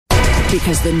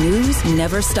Because the news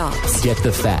never stops. Get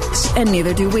the facts. And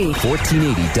neither do we.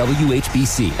 1480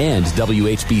 WHBC and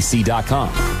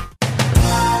WHBC.com.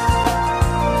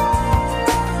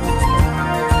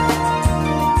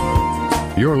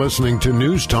 You're listening to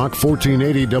News Talk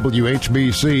 1480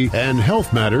 WHBC and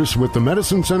Health Matters with the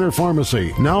Medicine Center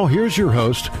Pharmacy. Now here's your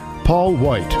host, Paul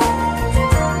White.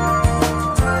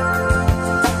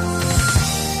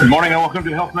 Good morning and welcome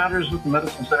to Health Matters with the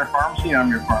Medicine Center Pharmacy. I'm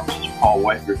your pharmacist, Paul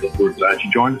White. We're glad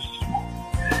you joined us this morning.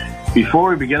 Before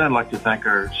we begin, I'd like to thank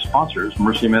our sponsors,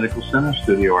 Mercy Medical Center,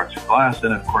 Studio Arts and Glass,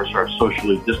 and of course our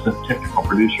socially distant technical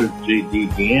producer, J.D.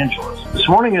 DeAngelis. This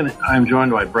morning I'm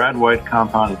joined by Brad White,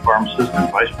 compounding pharmacist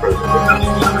and vice president of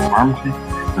Medicine Center Pharmacy,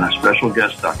 and our special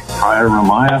guest, Dr.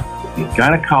 Ramaiah, a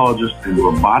gynecologist and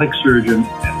robotic surgeon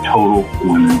at Total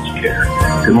Women's Care.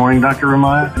 Good morning, Dr.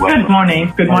 Ramaiah. Good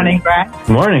morning. Good morning, Brad.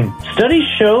 Good morning. Studies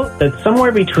show that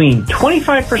somewhere between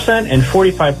 25% and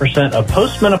 45% of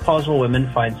postmenopausal women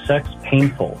find sex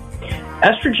painful.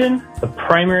 Estrogen, the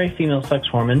primary female sex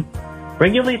hormone,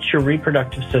 regulates your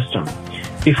reproductive system.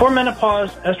 Before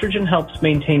menopause, estrogen helps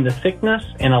maintain the thickness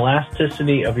and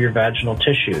elasticity of your vaginal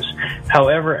tissues.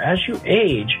 However, as you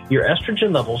age, your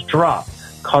estrogen levels drop,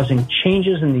 causing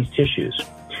changes in these tissues.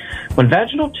 When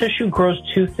vaginal tissue grows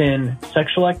too thin,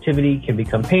 sexual activity can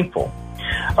become painful.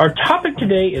 Our topic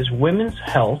today is women's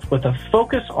health with a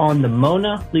focus on the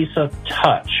Mona Lisa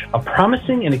Touch, a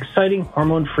promising and exciting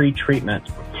hormone-free treatment.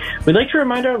 We'd like to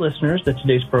remind our listeners that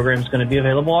today's program is going to be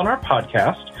available on our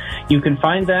podcast. You can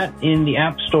find that in the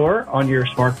App Store on your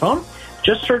smartphone.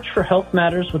 Just search for Health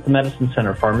Matters with the Medicine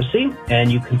Center Pharmacy,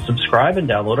 and you can subscribe and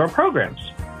download our programs.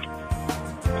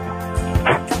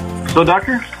 So,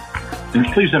 Doctor,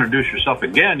 please introduce yourself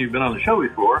again. You've been on the show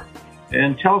before,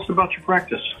 and tell us about your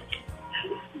practice.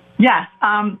 Yes.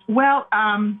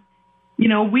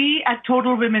 We at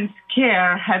Total Women's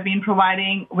Care have been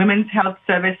providing women's health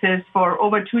services for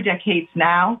over 2 decades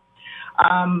now.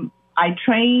 I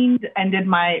trained and did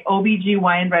my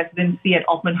OBGYN residency at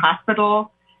Altman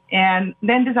Hospital and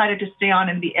then decided to stay on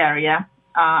in the area.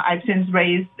 I've since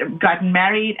gotten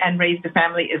married and raised a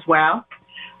family as well.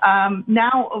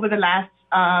 Now, over the last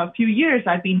few years,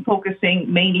 I've been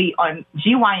focusing mainly on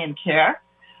GYN care.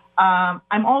 I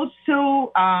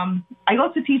also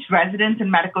teach residents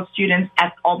and medical students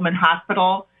at Altman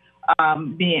Hospital.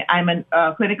 I'm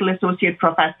a clinical associate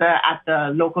professor at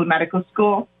the local medical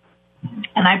school,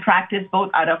 and I practice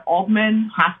both out of Altman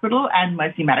Hospital and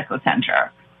Mercy Medical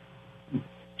Center.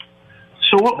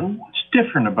 So what's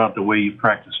different about the way you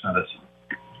practice medicine?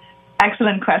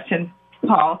 Excellent question,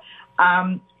 Paul.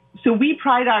 So we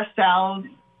pride ourselves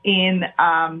in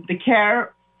the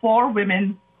care for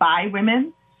women by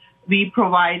women. We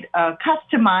provide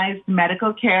customized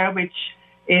medical care, which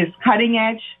is cutting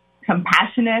edge,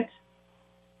 compassionate,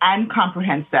 and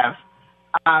comprehensive.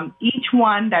 Each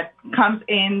one that comes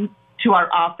in to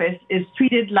our office is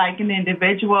treated like an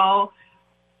individual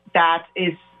that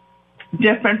is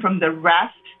different from the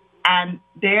rest, and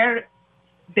they're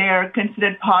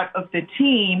considered part of the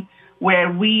team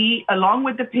where we, along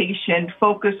with the patient,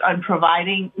 focus on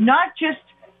providing not just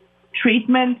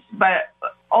treatments, but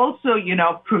also,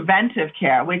 preventive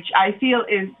care, which I feel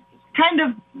is kind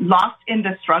of lost in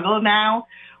the struggle now,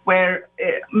 where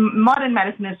modern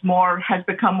medicine has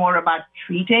become more about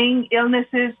treating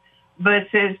illnesses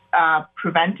versus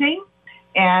preventing.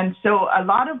 And so a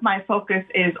lot of my focus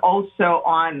is also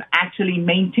on actually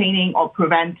maintaining or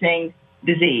preventing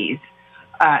disease,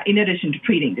 in addition to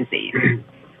treating disease.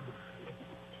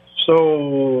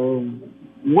 So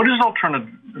what is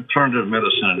alternative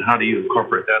medicine, and how do you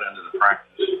incorporate that into the practice?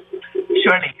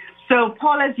 Surely. So,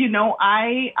 Paul, as you know,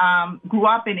 I grew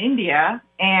up in India,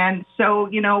 and so,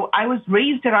 I was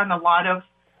raised around a lot of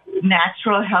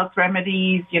natural health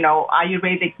remedies,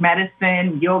 Ayurvedic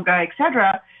medicine, yoga,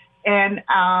 etc. And,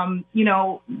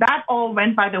 that all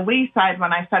went by the wayside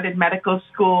when I started medical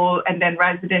school and then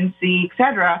residency,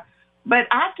 etc. But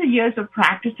after years of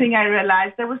practicing, I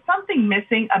realized there was something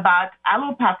missing about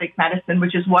allopathic medicine,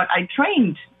 which is what I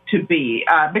trained to be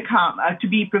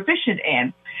proficient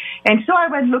in. And so I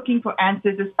went looking for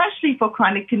answers, especially for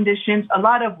chronic conditions, a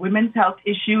lot of women's health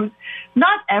issues.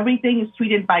 Not everything is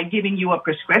treated by giving you a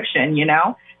prescription,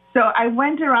 So I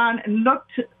went around and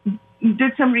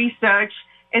did some research.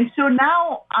 And so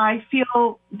now I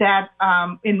feel that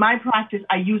in my practice,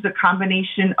 I use a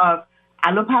combination of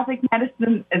allopathic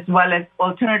medicine as well as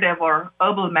alternative or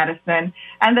herbal medicine.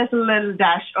 And there's a little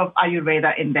dash of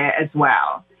Ayurveda in there as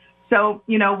well. So,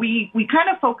 we kind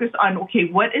of focus on, okay,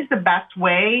 what is the best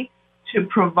way to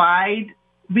provide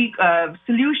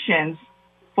solutions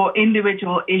for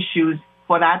individual issues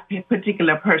for that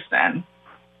particular person?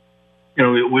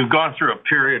 we've gone through a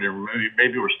period, and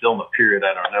maybe we're still in the period,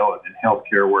 I don't know, in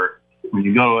healthcare where when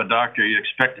you go to a doctor, you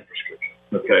expect a prescription,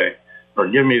 okay? Or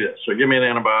give me this, or give me an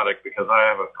antibiotic because I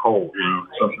have a cold,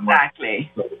 something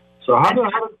exactly. Like that. So how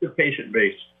does your patient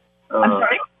base? I'm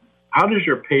sorry? How does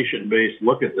your patient base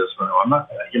look at this? I'm not,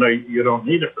 you don't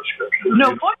need a prescription.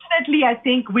 No, fortunately, I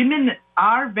think women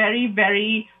are very,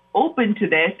 very open to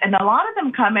this, and a lot of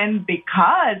them come in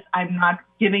because I'm not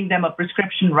giving them a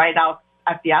prescription right out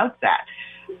at the outset.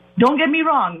 Don't get me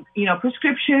wrong,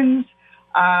 prescriptions,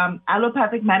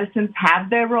 allopathic medicines have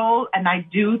their role, and I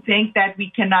do think that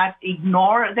we cannot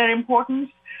ignore their importance.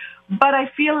 But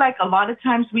I feel like a lot of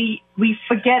times we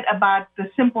forget about the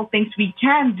simple things we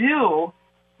can do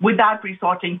without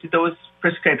resorting to those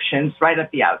prescriptions right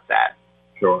at the outset.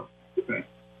 Sure. Okay.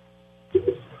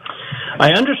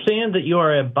 I understand that you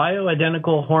are a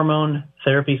bioidentical hormone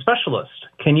therapy specialist.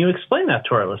 Can you explain that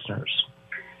to our listeners?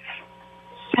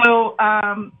 So,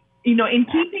 in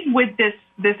keeping with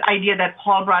this idea that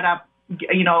Paul brought up,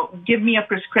 give me a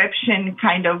prescription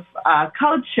kind of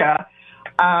culture,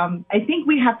 I think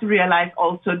we have to realize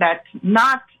also that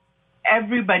not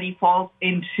everybody falls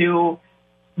into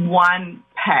one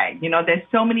peg. There's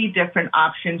so many different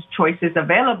options, choices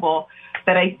available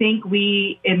that I think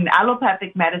in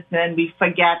allopathic medicine, we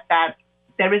forget that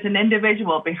there is an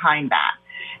individual behind that.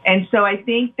 And so I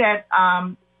think that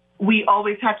we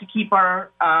always have to keep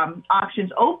our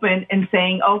options open and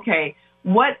saying, okay,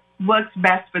 what works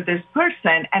best for this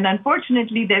person? And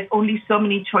unfortunately, there's only so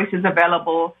many choices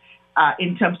available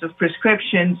in terms of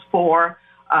prescriptions for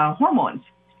hormones.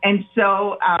 And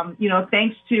so,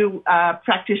 thanks to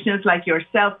practitioners like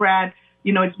yourself, Brad,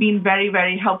 it's been very,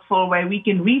 very helpful where we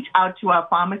can reach out to our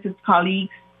pharmacist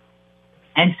colleagues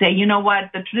and say, you know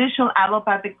what, the traditional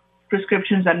allopathic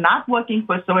prescriptions are not working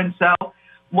for so-and-so.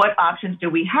 What options do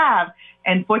we have?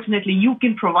 And fortunately, you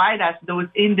can provide us those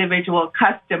individual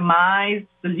customized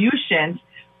solutions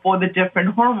for the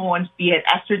different hormones, be it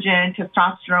estrogen,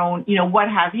 testosterone, what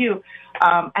have you.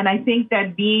 And I think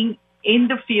that being in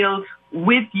the field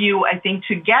with you, I think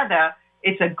together,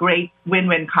 it's a great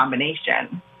win-win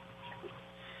combination.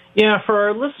 Yeah, for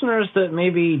our listeners that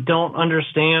maybe don't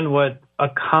understand what a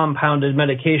compounded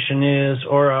medication is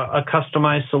or a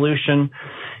customized solution,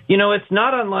 it's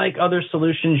not unlike other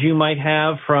solutions you might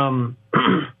have from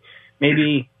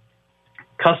maybe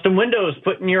custom windows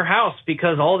put in your house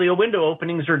because all the window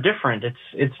openings are different.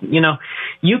 It's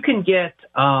you can get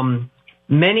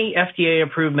many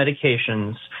FDA-approved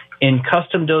medications in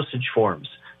custom dosage forms.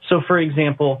 So, for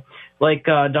example, like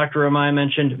Dr. Ramaiah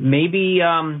mentioned, maybe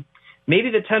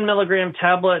the 10 milligram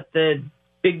tablet that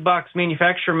big box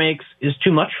manufacturer makes is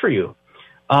too much for you,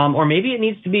 or maybe it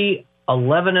needs to be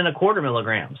 11.25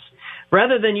 milligrams.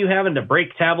 Rather than you having to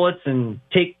break tablets and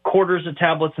take quarters of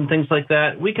tablets and things like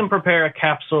that, we can prepare a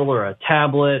capsule or a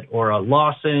tablet or a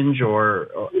lozenge or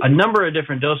a number of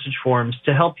different dosage forms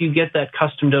to help you get that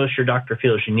custom dose your doctor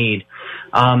feels you need.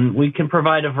 We can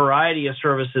provide a variety of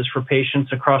services for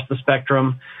patients across the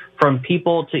spectrum, from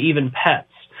people to even pets.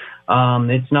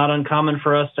 It's not uncommon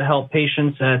for us to help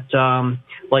patients at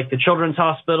like the Children's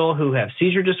Hospital who have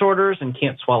seizure disorders and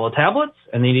can't swallow tablets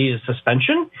and they need a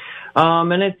suspension.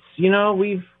 And it's,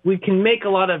 we can make a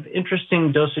lot of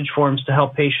interesting dosage forms to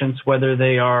help patients, whether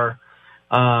they are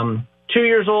 2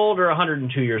 years old or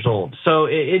 102 years old. So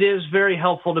it is very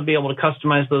helpful to be able to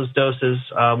customize those doses.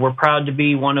 We're proud to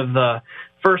be one of the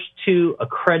first two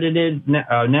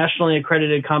nationally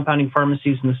accredited compounding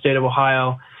pharmacies in the state of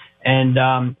Ohio.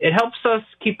 And it helps us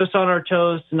keep us on our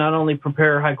toes to not only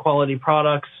prepare high-quality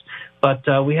products, but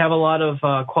we have a lot of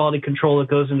quality control that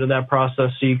goes into that process,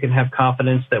 so you can have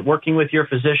confidence that working with your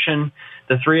physician,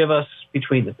 the three of us,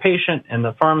 between the patient and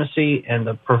the pharmacy and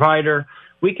the provider,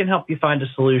 we can help you find a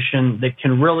solution that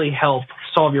can really help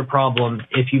solve your problem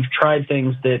if you've tried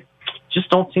things that just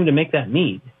don't seem to meet that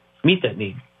need.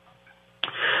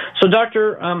 So,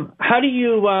 Doctor, how do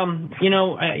you,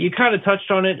 you kind of touched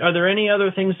on it. Are there any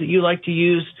other things that you like to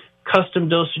use custom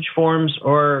dosage forms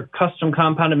or custom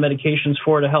compounded medications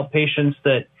for to help patients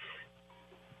that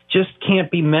just can't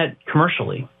be met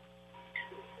commercially?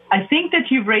 I think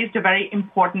that you've raised a very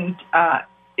important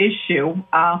issue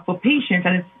for patients,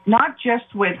 and it's not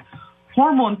just with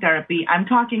hormone therapy. I'm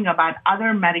talking about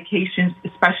other medications,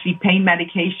 especially pain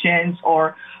medications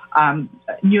or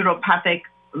neuropathic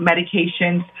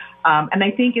medications. And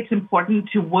I think it's important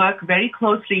to work very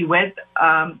closely with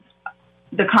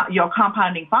your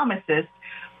compounding pharmacist,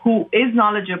 who is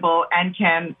knowledgeable and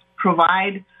can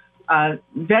provide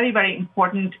very, very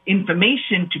important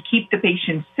information to keep the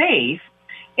patient safe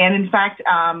And in fact,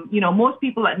 most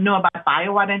people know about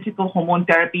bioidentical hormone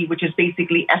therapy, which is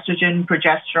basically estrogen,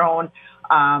 progesterone,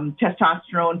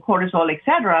 testosterone, cortisol,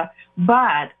 etc.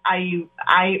 But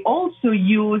I also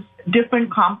use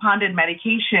different compounded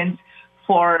medications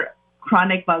for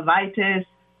chronic vulvitis,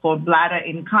 for bladder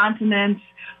incontinence,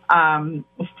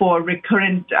 for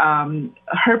recurrent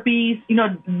herpes.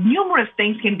 Numerous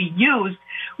things can be used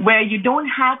where you don't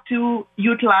have to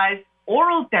utilize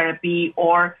oral therapy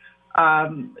or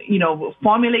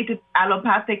formulated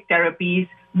allopathic therapies,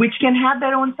 which can have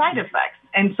their own side effects.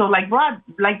 And so, like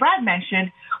Brad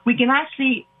mentioned, we can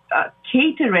actually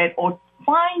cater it or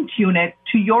fine-tune it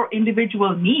to your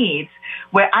individual needs,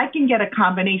 where I can get a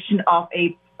combination of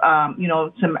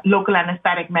some local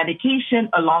anesthetic medication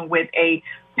along with a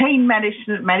pain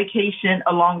medication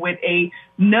along with a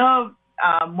nerve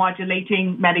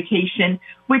modulating medication,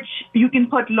 which you can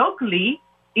put locally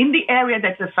in the area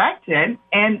that's affected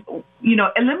and,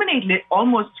 eliminate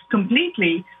almost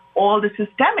completely all the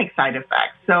systemic side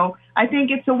effects. So I think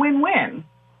it's a win-win.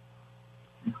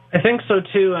 I think so,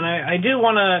 too. And I do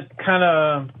want to kind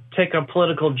of take a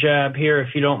political jab here,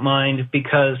 if you don't mind,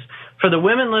 because for the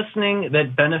women listening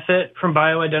that benefit from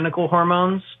bioidentical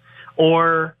hormones,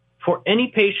 or for any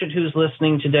patient who's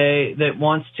listening today that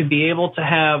wants to be able to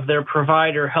have their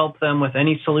provider help them with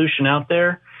any solution out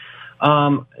there,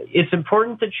 it's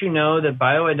important that you know that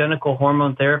bioidentical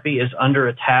hormone therapy is under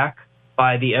attack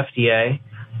by the FDA.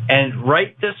 And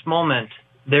right this moment,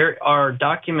 there are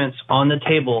documents on the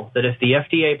table that if the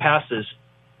FDA passes,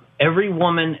 every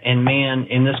woman and man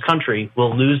in this country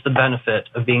will lose the benefit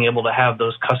of being able to have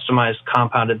those customized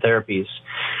compounded therapies.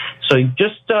 So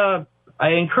I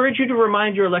encourage you to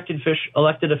remind your elected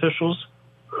officials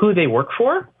who they work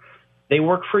for. They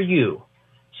work for you.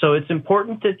 So it's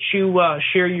important that you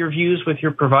share your views with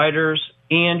your providers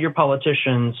and your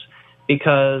politicians,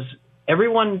 because every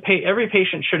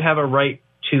patient should have a right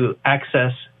to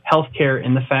access health care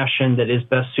in the fashion that is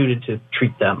best suited to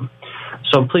treat them.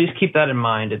 So please keep that in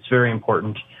mind. It's very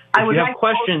important. If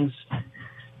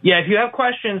you have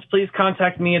questions, please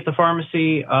contact me at the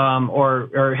pharmacy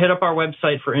or hit up our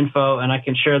website for info, and I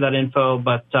can share that info.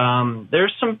 But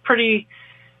there's some pretty,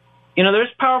 there's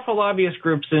powerful lobbyist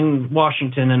groups in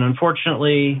Washington, and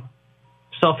unfortunately,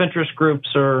 self-interest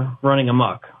groups are running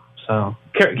amok. So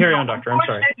carry on, Doctor. I'm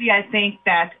sorry. Unfortunately, I think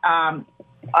that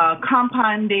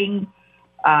compounding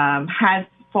has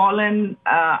fallen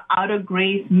out of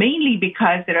grace, mainly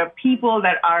because there are people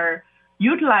that are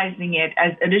utilizing it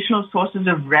as additional sources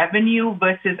of revenue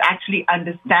versus actually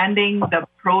understanding the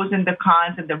pros and the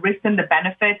cons and the risks and the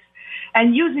benefits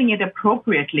and using it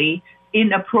appropriately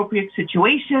in appropriate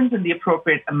situations and the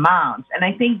appropriate amounts. And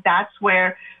I think that's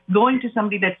where going to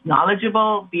somebody that's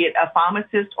knowledgeable, be it a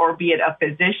pharmacist or be it a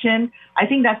physician, I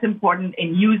think that's important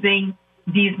in using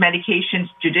these medications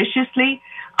judiciously.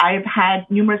 I've had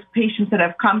numerous patients that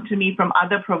have come to me from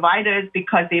other providers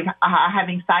because they are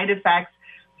having side effects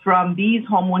from these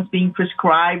hormones being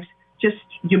prescribed just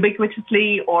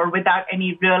ubiquitously or without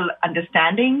any real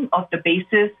understanding of the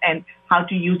basis and how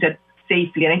to use it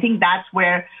safely. And I think that's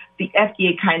where the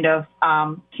FDA kind of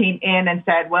came in and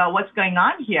said, well, what's going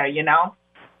on here,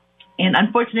 And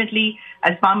unfortunately,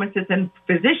 as pharmacists and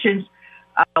physicians,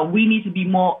 we need to be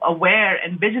more aware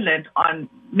and vigilant on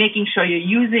making sure you're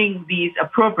using these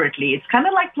appropriately. It's kind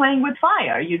of like playing with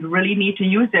fire. You really need to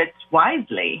use it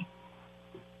wisely.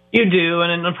 You do,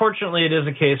 and unfortunately it is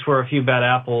a case where a few bad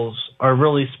apples are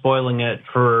really spoiling it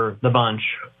for the bunch.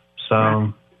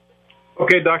 So,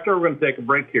 okay, Doctor, we're going to take a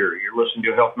break here. You're listening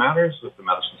to Health Matters with the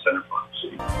Medicine Center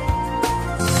Pharmacy.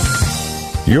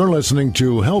 You're listening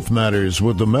to Health Matters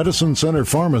with the Medicine Center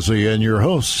Pharmacy and your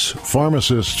hosts,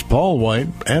 pharmacists Paul White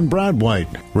and Brad White.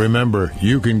 Remember,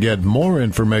 you can get more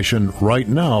information right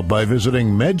now by visiting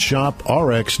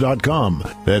medshoprx.com.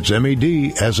 That's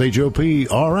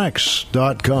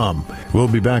medshop.rx.com. We'll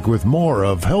be back with more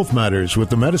of Health Matters with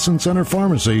the Medicine Center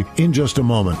Pharmacy in just a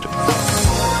moment.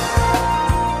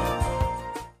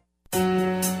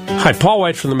 Hi, Paul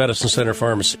White from the Medicine Center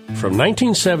Pharmacy. From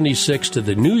 1976 to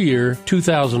the new year,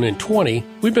 2020,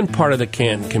 we've been part of the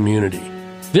Canton community.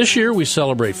 This year, we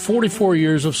celebrate 44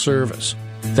 years of service.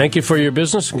 Thank you for your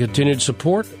business and continued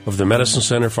support of the Medicine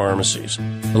Center Pharmacies.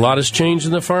 A lot has changed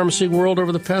in the pharmacy world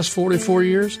over the past 44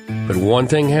 years, but one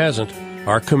thing hasn't: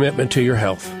 our commitment to your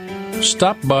health.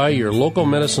 Stop by your local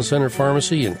Medicine Center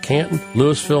Pharmacy in Canton,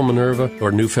 Louisville, Minerva,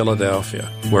 or New Philadelphia,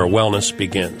 where wellness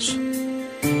begins.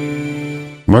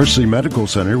 Mercy Medical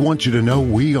Center wants you to know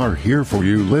we are here for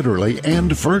you literally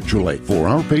and virtually. For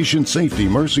our patient safety,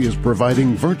 Mercy is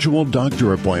providing virtual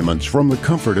doctor appointments from the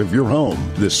comfort of your home.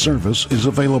 This service is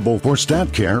available for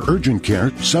stat care, urgent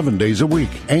care, 7 days a week,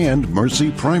 and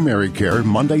Mercy Primary Care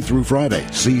Monday through Friday.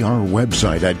 See our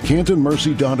website at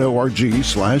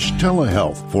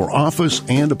cantonmercy.org/telehealth for office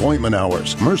and appointment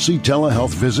hours. Mercy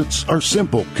telehealth visits are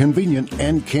simple, convenient,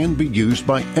 and can be used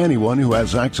by anyone who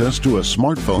has access to a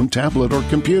smartphone, tablet, or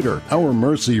computer. Our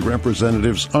Mercy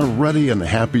representatives are ready and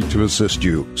happy to assist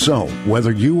you. So,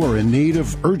 whether you are in need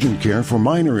of urgent care for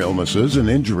minor illnesses and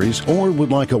injuries or would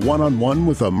like a one-on-one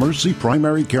with a Mercy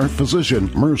primary care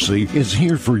physician, Mercy is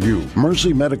here for you.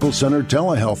 Mercy Medical Center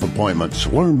telehealth appointments.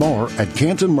 Learn more at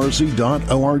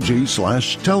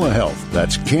cantonmercy.org/telehealth.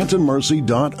 That's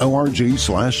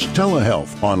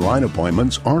cantonmercy.org/telehealth. Online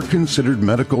appointments are considered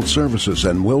medical services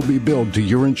and will be billed to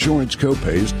your insurance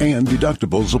copays and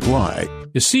deductibles apply.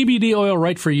 Is CBD oil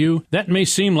right for you? That may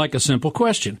seem like a simple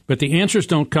question, but the answers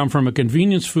don't come from a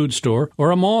convenience food store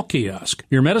or a mall kiosk.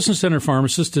 Your Medicine Center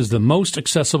pharmacist is the most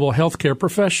accessible healthcare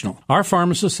professional. Our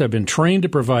pharmacists have been trained to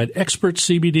provide expert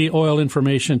CBD oil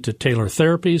information to tailor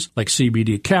therapies like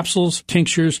CBD capsules,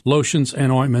 tinctures, lotions,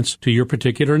 and ointments to your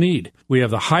particular need. We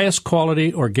have the highest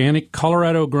quality, organic,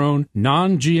 Colorado-grown,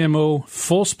 non-GMO,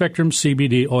 full-spectrum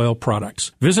CBD oil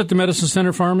products. Visit the Medicine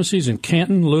Center pharmacies in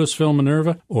Canton, Louisville,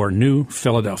 Minerva, or New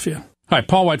Philadelphia. Hi,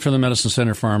 Paul White from the Medicine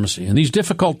Center Pharmacy. In these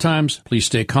difficult times, please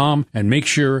stay calm and make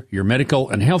sure your medical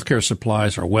and healthcare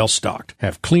supplies are well stocked.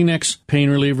 Have Kleenex, pain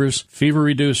relievers, fever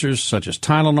reducers such as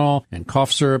Tylenol, and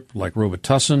cough syrup like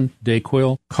Robitussin,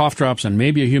 Dayquil, cough drops, and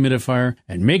maybe a humidifier.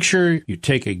 And make sure you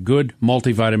take a good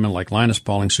multivitamin like Linus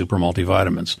Pauling Super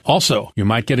Multivitamins. Also, you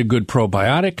might get a good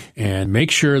probiotic, and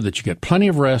make sure that you get plenty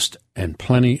of rest and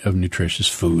plenty of nutritious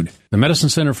food. The Medicine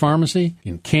Center Pharmacy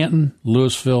in Canton,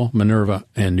 Louisville, Minerva,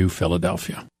 and New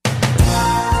Philadelphia.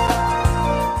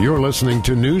 You're listening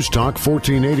to News Talk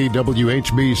 1480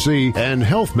 WHBC and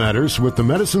Health Matters with the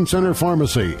Medicine Center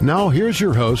Pharmacy. Now here's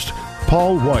your host,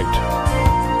 Paul White.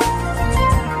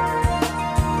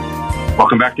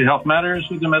 Welcome back to Health Matters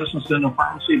with the Medicine Center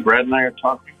Pharmacy. Brad and I are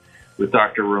talking with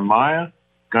Dr. Ramaiah,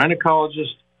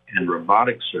 gynecologist and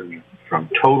robotic surgeon from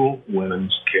Total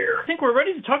Women's Care. I think we're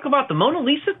ready to talk about the Mona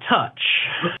Lisa touch.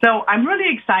 So I'm really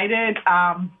excited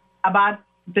about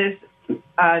this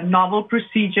novel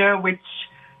procedure, which,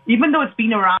 even though it's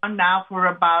been around now for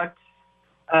about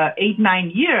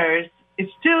 8-9 years,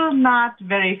 it's still not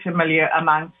very familiar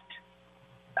amongst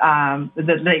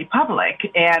the lay public.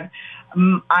 And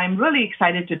I'm really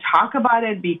excited to talk about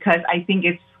it because I think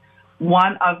it's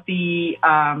one of the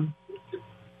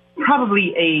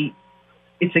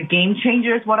it's a game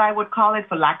changer is what I would call it,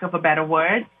 for lack of a better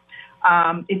word.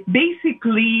 It's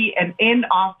basically an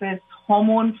in-office,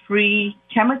 hormone-free,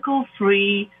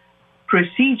 chemical-free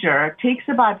procedure. It takes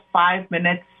about 5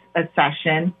 minutes a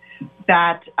session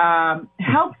that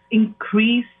helps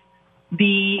increase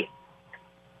the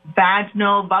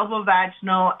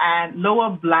vulvovaginal, and lower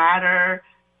bladder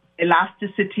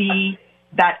elasticity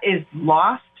that is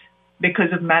lost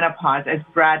because of menopause, as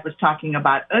Brad was talking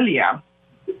about earlier.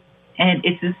 And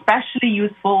it's especially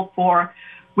useful for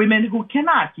women who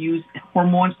cannot use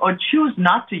hormones or choose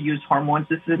not to use hormones.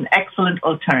 This is an excellent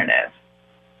alternative.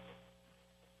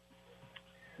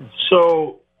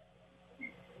 So,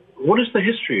 what is the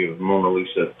history of Mona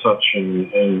Lisa touch,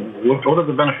 and what are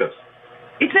the benefits?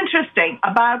 It's interesting.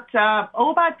 About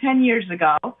 10 years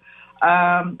ago,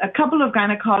 a couple of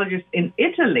gynecologists in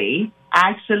Italy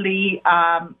actually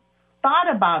thought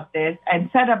about this and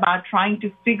set about trying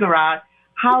to figure out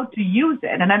how to use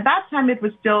it. And at that time, it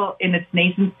was still in its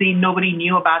nascency. Nobody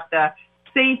knew about the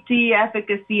safety,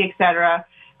 efficacy, etc.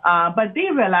 But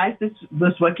they realized this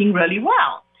was working really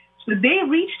well. So they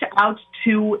reached out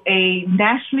to a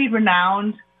nationally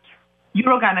renowned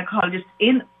urogynecologist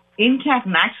in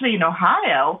Canton, actually in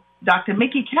Ohio, Dr.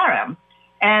 Mickey Karam.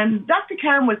 And Dr.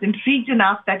 Karam was intrigued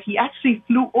enough that he actually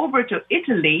flew over to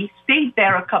Italy, stayed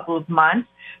there a couple of months,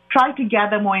 tried to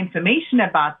gather more information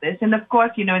about this. And of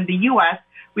course, in the U.S.,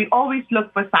 we always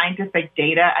look for scientific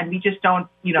data, and we just don't,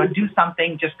 do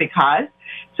something just because.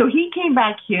 So he came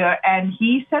back here and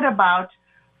he set about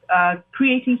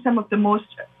creating some of the most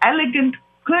elegant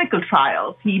clinical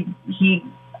trials. He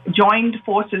joined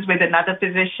forces with another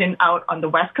physician out on the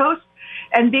West Coast,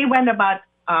 and they went about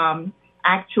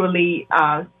actually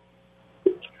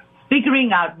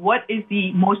figuring out what is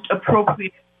the most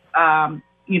appropriate,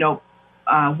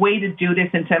 way to do this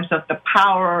in terms of the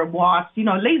power, watts.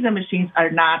 Laser machines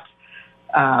are not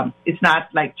it's not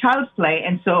like child's play.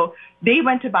 And so they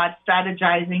went about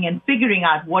strategizing and figuring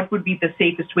out what would be the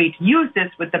safest way to use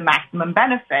this with the maximum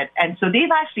benefit. And so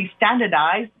they've actually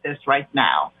standardized this right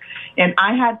now. And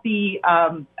I had the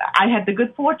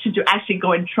good fortune to actually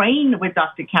go and train with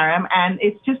Dr. Karam, and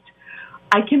it's just,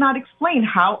 I cannot explain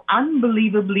how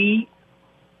unbelievably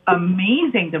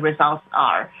amazing the results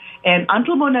are. And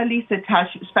until Mona Lisa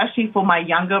touched, especially for my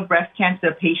younger breast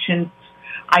cancer patients,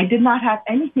 I did not have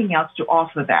anything else to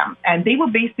offer them. And they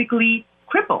were basically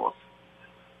cripples.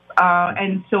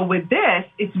 And so with this,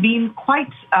 it's been quite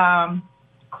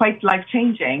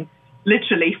life-changing,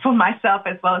 literally, for myself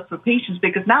as well as for patients,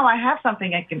 because now I have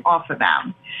something I can offer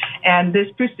them. And this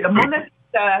Mona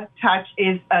Lisa Touch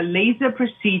is a laser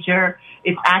procedure.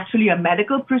 It's actually a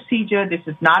medical procedure. This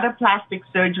is not a plastic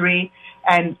surgery.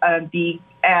 And the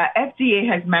FDA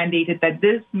has mandated that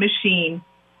this machine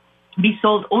be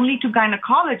sold only to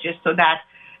gynecologists so that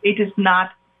it is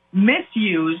not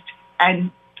misused and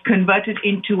converted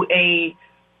into a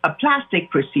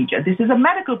plastic procedure. This is a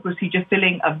medical procedure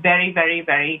filling a very, very,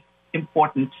 very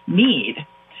important need.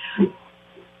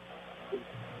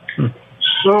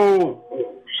 So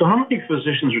how many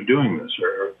physicians are doing this?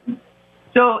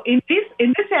 So in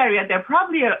this area, there are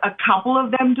probably a couple of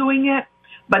them doing it.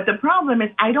 But the problem is,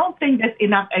 I don't think there's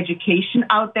enough education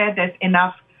out there. There's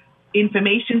enough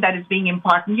information that is being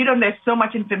imparted. There's so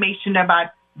much information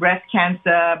about breast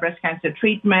cancer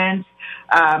treatments,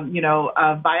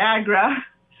 Viagra,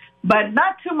 but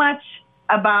not too much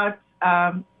about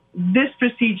this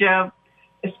procedure,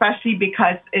 especially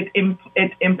because it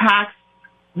impacts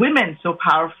women so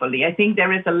powerfully. I think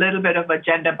there is a little bit of a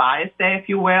gender bias there, if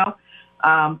you will,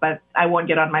 but I won't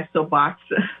get on my soapbox.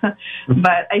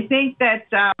 But I think that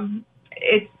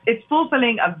it's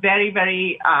fulfilling a very,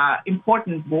 very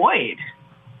important void.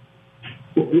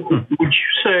 Would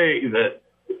you say that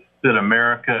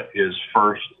America is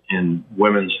first in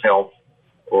women's health,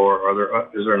 or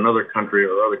is there another country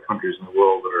or other countries in the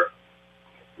world that are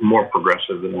more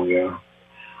progressive than we are?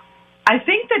 I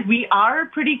think that we are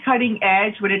pretty cutting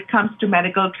edge when it comes to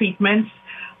medical treatments.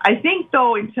 I think,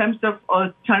 though, in terms of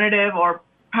alternative or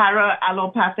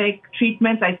para-allopathic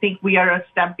treatments, I think we are a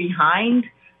step behind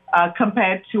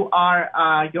compared to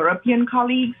our European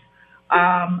colleagues.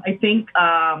 I think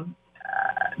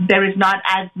there is not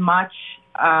as much,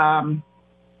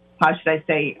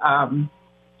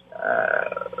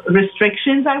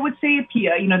 restrictions, I would say.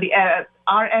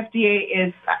 Our FDA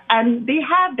is, and they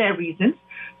have their reasons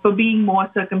for being more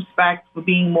circumspect, for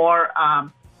being more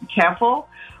careful.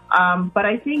 But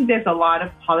I think there's a lot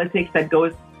of politics that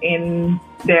goes in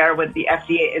there with the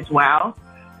FDA as well.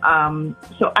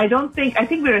 So I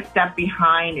think we're a step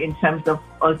behind in terms of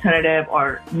alternative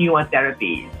or newer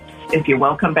therapies, if you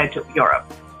will, compared to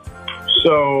Europe.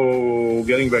 So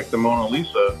getting back to Mona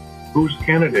Lisa, who's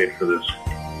candidate for this?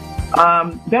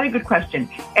 Very good question.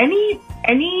 Any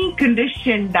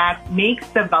condition that makes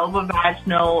the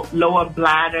vulvovaginal lower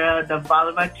bladder, the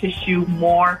vulvar tissue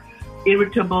more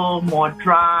irritable, more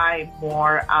dry,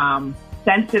 more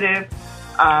sensitive,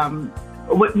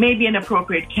 may be an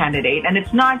appropriate candidate. And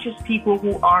it's not just people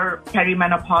who are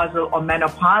perimenopausal or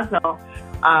menopausal,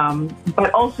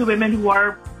 but also women who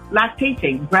are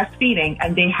lactating, breastfeeding,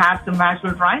 and they have some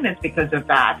vaginal dryness because of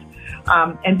that.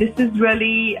 And this is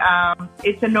really,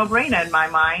 it's a no-brainer in my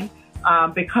mind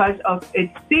because of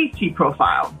its safety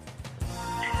profile.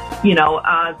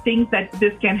 Things that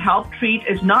this can help treat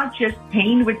is not just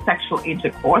pain with sexual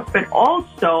intercourse, but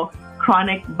also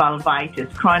chronic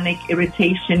vulvitis, chronic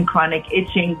irritation, chronic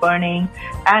itching, burning,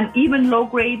 and even low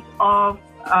grades of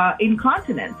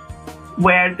incontinence,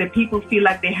 where the people feel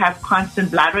like they have constant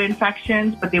bladder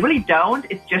infections, but they really don't.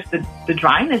 It's just the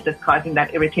dryness that's causing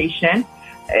that irritation.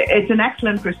 It's an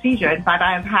excellent procedure. In fact,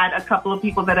 I have had a couple of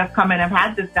people that have come and have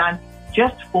had this done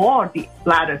just for the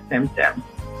bladder symptoms,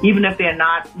 even if they're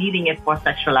not needing it for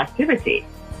sexual activity.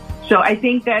 So I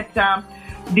think that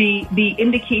the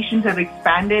indications have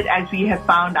expanded as we have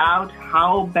found out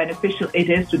how beneficial it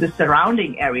is to the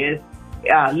surrounding areas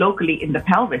locally in the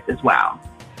pelvis as well.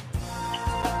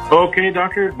 Okay,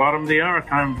 Doctor, bottom of the hour,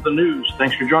 time for the news.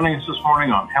 Thanks for joining us this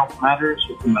morning on Health Matters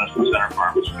with the Medicine Center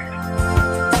Pharmacy.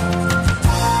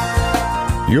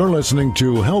 You're listening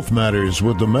to Health Matters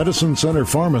with the Medicine Center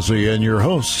Pharmacy and your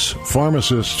hosts,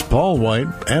 pharmacists Paul White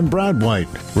and Brad White.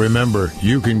 Remember,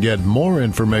 you can get more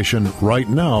information right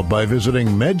now by visiting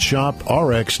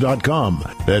medshoprx.com.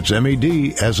 That's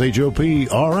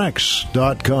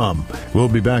medshop.rx.com. We'll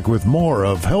be back with more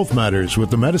of Health Matters with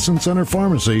the Medicine Center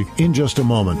Pharmacy in just a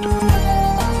moment.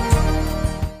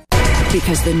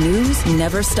 Because the news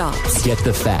never stops. Get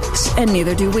the facts. And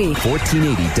neither do we.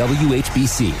 1480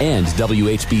 WHBC and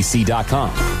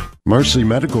WHBC.com. Mercy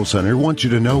Medical Center wants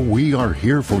you to know we are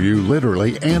here for you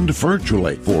literally and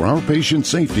virtually. For our patient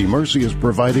safety, Mercy is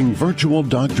providing virtual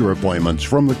doctor appointments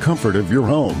from the comfort of your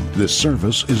home. This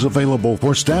service is available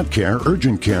for stat care,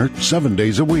 urgent care, 7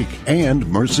 days a week, and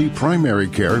Mercy Primary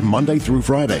Care Monday through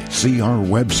Friday. See our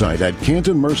website at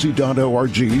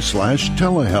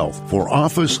cantonmercy.org/telehealth for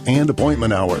office and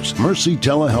appointment hours. Mercy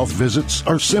telehealth visits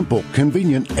are simple,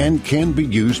 convenient, and can be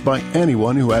used by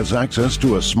anyone who has access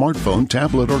to a smartphone,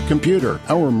 tablet, or computer.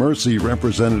 Our Mercy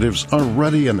representatives are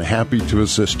ready and happy to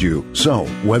assist you. So,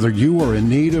 whether you are in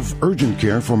need of urgent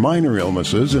care for minor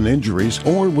illnesses and injuries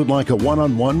or would like a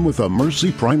one-on-one with a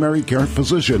Mercy primary care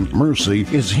physician, Mercy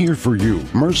is here for you.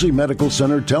 Mercy Medical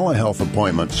Center telehealth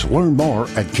appointments. Learn more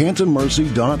at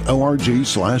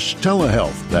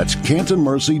cantonmercy.org/telehealth. That's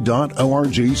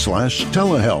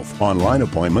cantonmercy.org/telehealth. Online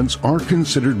appointments are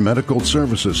considered medical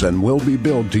services and will be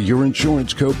billed to your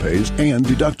insurance copays and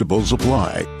deductibles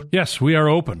apply. Yes, we are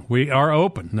open. We are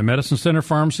open. The Medicine Center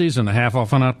pharmacies and the Half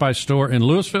Off and Out By store in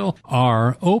Louisville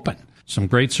are open. Some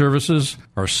great services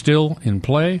are still in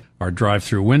play. Our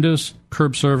drive-through windows,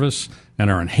 curb service,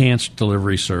 and our enhanced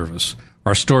delivery service.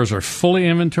 Our stores are fully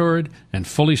inventoried and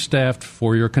fully staffed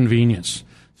for your convenience.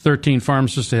 13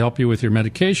 pharmacists to help you with your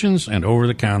medications and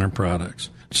over-the-counter products.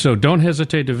 So don't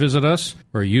hesitate to visit us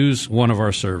or use one of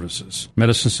our services.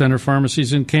 Medicine Center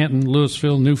pharmacies in Canton,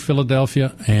 Louisville, New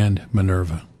Philadelphia, and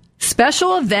Minerva.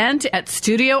 Special event at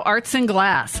Studio Arts and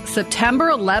Glass,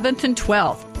 September 11th and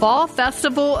 12th. Fall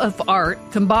Festival of Art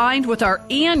combined with our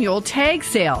annual tag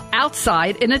sale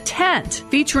outside in a tent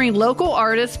featuring local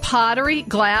artists, pottery,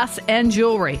 glass, and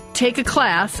jewelry. Take a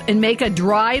class and make a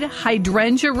dried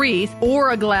hydrangea wreath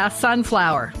or a glass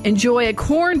sunflower. Enjoy a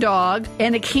corn dog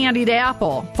and a candied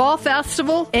apple. Fall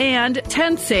Festival and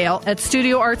tent sale at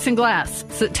Studio Arts and Glass,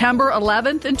 September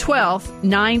 11th and 12th,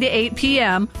 9 to 8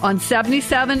 p.m. on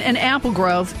 77 and Apple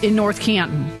Grove in North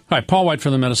Canton. Hi, Paul White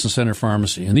from the Medicine Center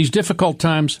Pharmacy. In these difficult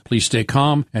times, please stay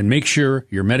calm and make sure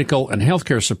your medical and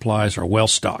healthcare supplies are well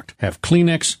stocked. Have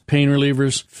Kleenex, pain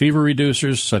relievers, fever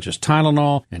reducers such as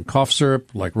Tylenol, and cough syrup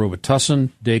like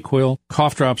Robitussin, Dayquil,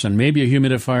 cough drops, and maybe a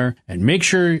humidifier. And make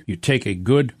sure you take a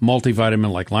good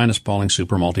multivitamin like Linus Pauling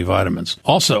Super Multivitamins.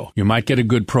 Also, you might get a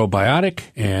good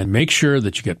probiotic, and make sure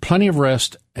that you get plenty of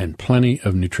rest and plenty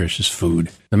of nutritious food.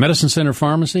 The Medicine Center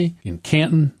Pharmacy in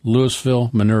Canton, Louisville,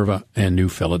 Minerva, and New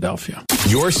Philadelphia.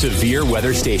 Your severe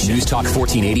weather station, News Talk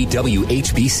 1480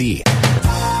 WHBC.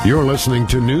 You're listening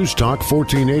to News Talk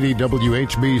 1480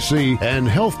 WHBC and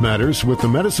Health Matters with the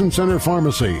Medicine Center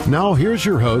Pharmacy. Now here's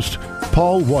your host,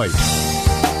 Paul White.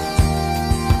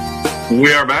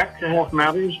 We are back to Health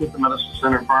Matters with the Medicine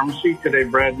Center Pharmacy. Today,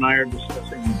 Brad and I are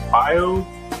discussing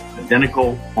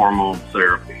bioidentical hormone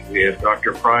therapy. We have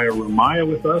Dr. Ramaiah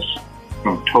with us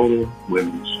from Total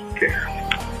Women's Care.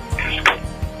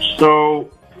 So,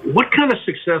 what kind of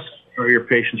success are your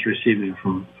patients receiving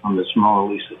from this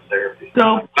Mona Lisa therapy?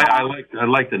 So I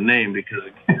like the name because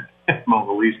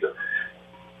Mona Lisa.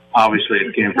 Obviously,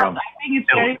 it came from. I think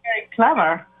it's very, very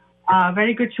clever.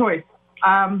 Very good choice.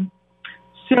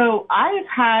 So I've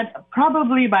had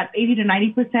probably about 80 to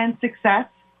 90% success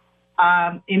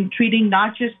in treating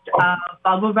not just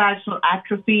vulvovaginal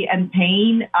atrophy and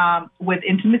pain with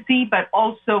intimacy, but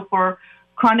also for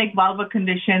chronic vulvar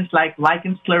conditions like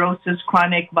lichen sclerosis,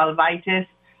 chronic vulvitis,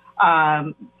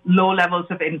 low levels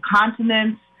of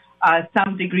incontinence,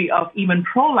 some degree of even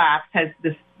prolapse has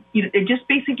this, it just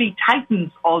basically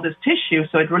tightens all this tissue,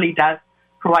 so it really does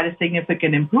provide a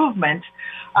significant improvement.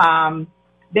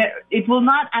 It will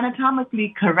not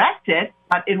anatomically correct it,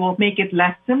 but it will make it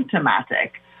less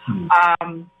symptomatic.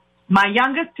 My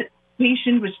youngest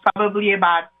patient was probably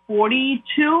about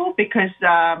 42 because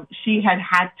she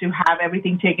had to have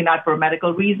everything taken out for a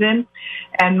medical reason.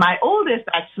 And my oldest,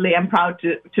 actually, I'm proud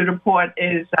to report,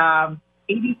 is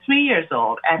 83 years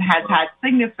old and has had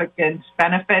significant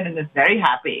benefit and is very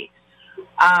happy.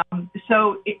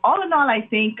 So all in all, I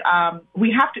think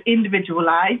we have to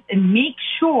individualize and make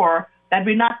sure that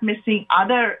we're not missing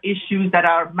other issues that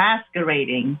are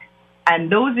masquerading.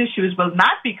 And those issues will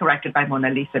not be corrected by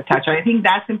Mona Lisa Touch. I think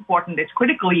that's important. It's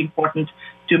critically important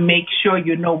to make sure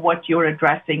you know what you're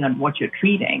addressing and what you're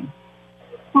treating.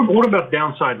 What about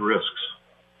downside risks?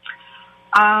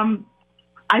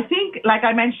 I think, like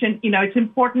I mentioned, it's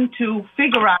important to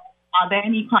figure out, are there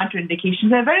any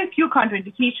contraindications? There are very few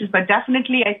contraindications, but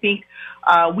definitely I think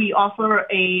we offer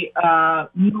a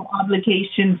no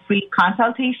obligation free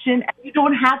consultation. And you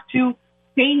don't have to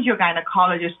change your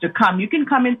gynecologist to come. You can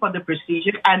come in for the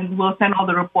procedure, and we'll send all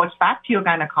the reports back to your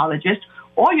gynecologist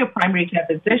or your primary care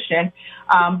physician.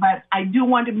 But I do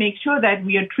want to make sure that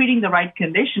we are treating the right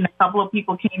condition. A couple of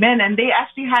people came in, and they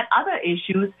actually had other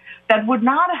issues that would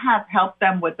not have helped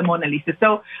them with the Mona Lisa.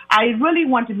 So I really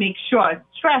want to make sure,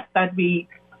 stress that we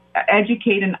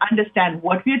educate and understand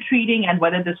what we're treating and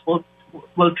whether this will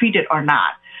treat it or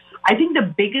not. I think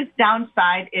the biggest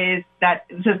downside is that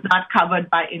this is not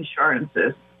covered by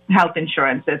insurances, health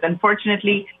insurances.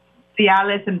 Unfortunately,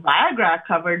 Cialis and Viagra are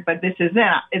covered, but this is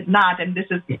not, and this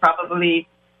is probably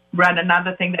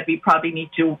another thing that we probably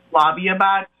need to lobby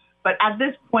about. But at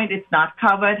this point, it's not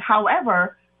covered.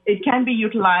 However, it can be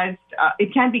utilized,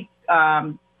 it can be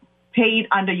paid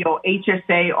under your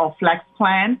HSA or Flex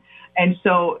plan, and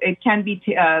so it can be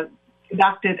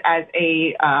deducted as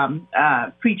a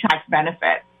pre-tax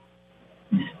benefit.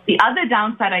 The other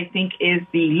downside, I think, is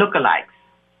the lookalikes.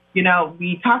 You know,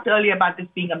 we talked earlier about this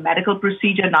being a medical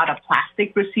procedure, not a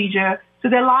plastic procedure. So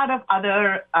there are a lot of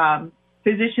other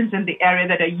physicians in the area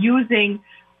that are using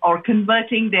or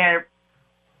converting their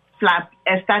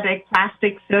aesthetic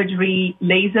plastic surgery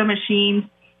laser machines,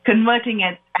 converting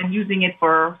it and using it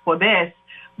for this,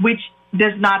 which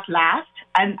does not last.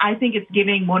 And I think it's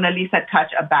giving Mona Lisa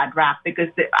Touch a bad rap because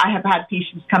I have had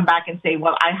patients come back and say,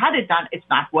 well, I had it done. It's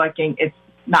not working. It's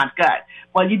not good.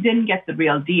 Well, you didn't get the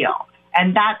real deal.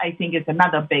 And that, I think, is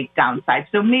another big downside.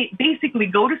 So basically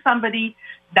go to somebody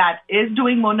that is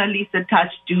doing Mona Lisa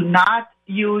Touch. Do not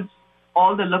use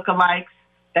all the lookalikes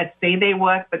that say they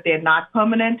work, but they're not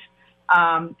permanent.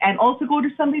 And also go to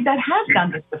somebody that has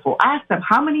done this before. Ask them,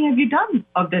 how many have you done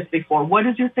of this before? What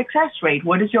is your success rate?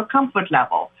 What is your comfort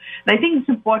level? And I think it's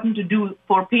important to do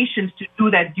for patients to do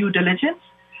that due diligence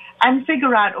and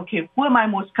figure out, okay, who am I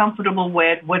most comfortable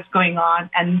with, what's going on,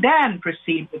 and then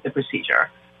proceed with the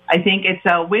procedure. I think it's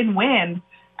a win-win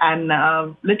and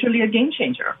literally a game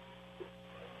changer.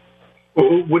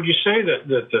 Well, would you say that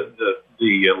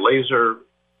the laser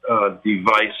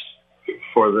device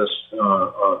for this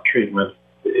treatment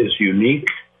is unique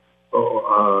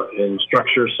in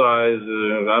structure, size,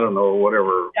 I don't know,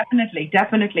 whatever?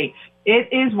 Definitely. It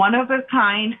is one of a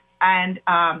kind, and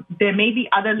there may be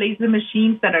other laser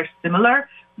machines that are similar,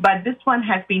 but this one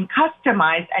has been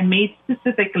customized and made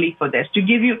specifically for this, to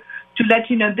let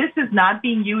you know this is not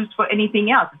being used for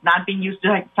anything else. It's not being used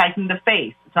to tighten the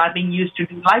face. It's not being used to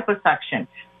do liposuction.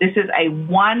 This is a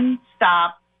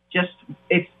one-stop,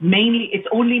 it's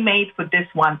only made for this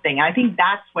one thing. I think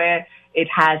that's where it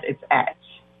has its edge.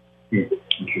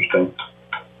 Interesting.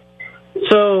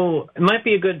 So it might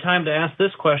be a good time to ask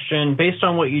this question. Based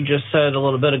on what you just said a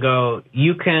little bit ago,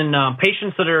 you can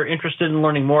patients that are interested in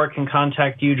learning more can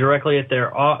contact you directly at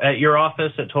your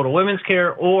office at Total Women's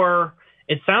Care, or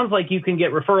it sounds like you can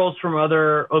get referrals from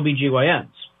other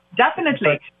OBGYNs.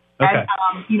 Definitely. Okay. And,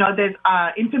 there's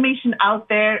information out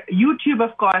there. YouTube,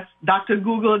 of course, Dr.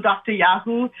 Google, Dr.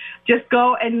 Yahoo. Just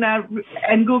go and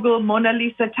Google Mona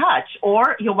Lisa Touch,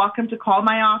 or you're welcome to call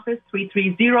my office,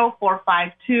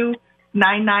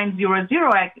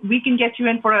 330-452-9900. We can get you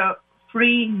in for a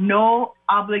free, no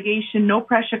obligation, no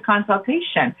pressure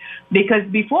consultation. Because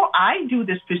before I do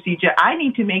this procedure, I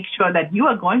need to make sure that you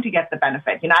are going to get the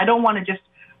benefit. I don't want to just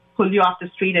pull you off the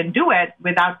street and do it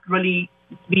without really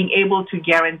being able to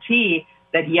guarantee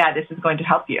that, this is going to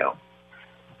help you.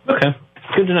 Okay,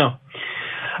 good to know.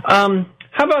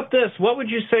 How about this? What would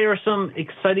you say are some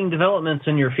exciting developments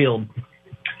in your field?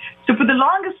 So for the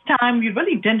longest time, we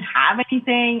really didn't have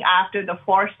anything after the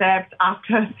forceps,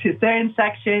 after cesarean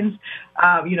sections,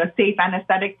 safe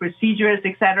anesthetic procedures,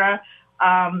 etc.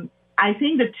 I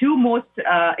think the two most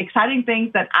exciting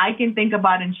things that I can think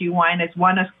about in GYN is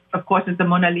one, of course, is the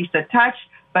Mona Lisa Touch,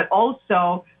 but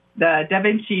also the Da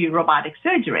Vinci robotic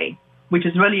surgery, which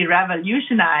has really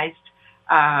revolutionized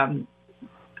and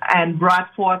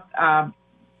brought forth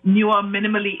newer,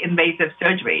 minimally invasive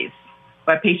surgeries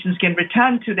where patients can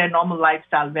return to their normal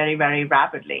lifestyle very, very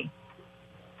rapidly.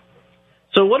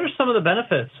 So what are some of the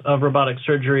benefits of robotic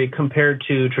surgery compared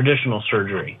to traditional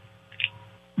surgery?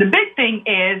 The big thing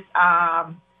is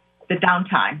the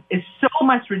downtime is so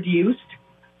much reduced.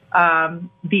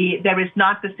 There is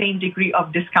not the same degree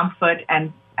of discomfort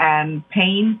and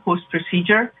pain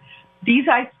post-procedure. These,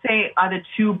 I'd say, are the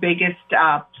two biggest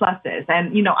pluses.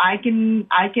 And,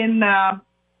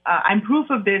 I'm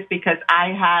proof of this because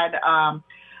I've had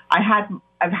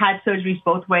surgeries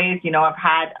both ways. I've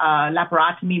had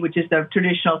laparotomy, which is the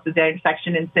traditional cesarean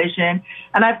section incision,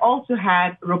 and I've also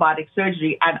had robotic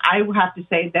surgery. And I have to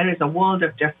say there is a world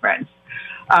of difference.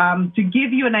 To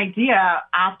give you an idea,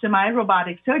 after my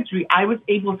robotic surgery, I was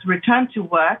able to return to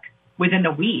work within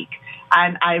a week.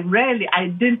 And I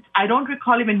don't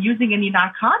recall even using any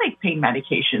narcotic pain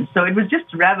medication. So it was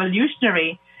just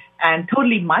revolutionary and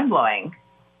totally mind-blowing.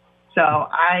 So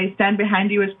I stand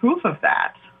behind you as proof of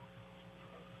that.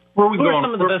 Where are we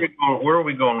going with robotic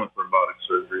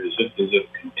surgery? Is it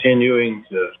continuing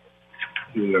to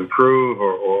improve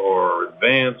or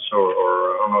advance, or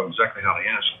I don't know exactly how to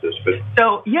ask this, but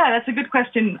so yeah, that's a good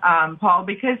question, Paul,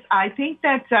 because I think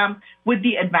that with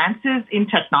the advances in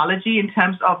technology in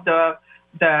terms of the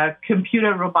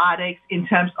computer robotics, in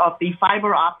terms of the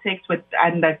fiber optics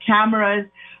and the cameras,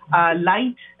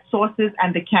 light sources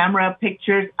and the camera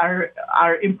pictures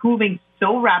are improving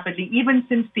so rapidly, even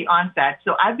since the onset.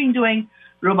 So I've been doing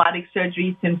robotic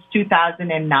surgery since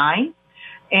 2009.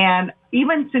 And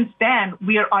even since then,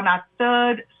 we are on our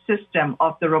third system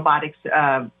of the robotics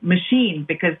machine,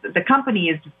 because the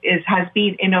company has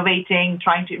been innovating,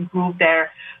 trying to improve their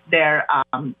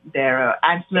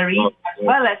ancillaries, as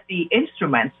well as the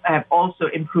instruments have also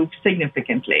improved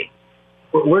significantly.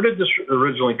 Where did this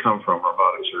originally come from,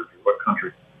 robotic surgery? What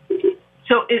country?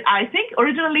 So I think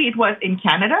originally it was in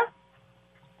Canada,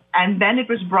 and then it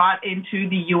was brought into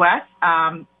the U.S.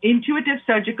 Intuitive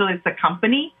Surgical is the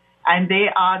company, and they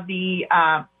are the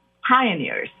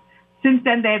pioneers. Since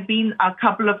then, there have been a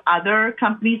couple of other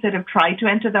companies that have tried to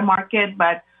enter the market,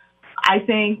 but I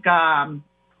think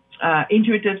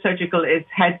Intuitive Surgical is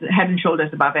head and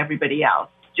shoulders above everybody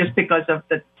else, just because of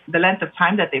the length of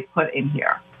time that they've put in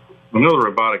here. I know the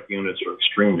robotic units are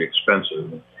extremely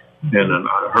expensive, and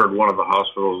I heard one of the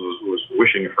hospitals was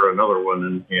wishing for another one,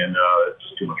 and it's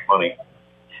just too much money.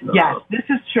 Yes, this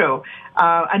is true.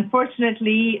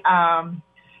 Unfortunately,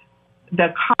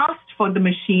 the cost for the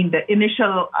machine, the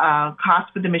initial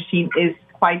cost for the machine is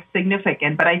quite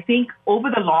significant. But I think over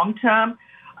the long term,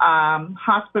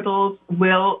 hospitals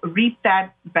will reap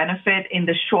that benefit in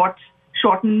the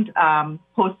shortened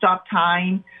post-op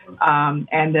time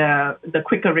and the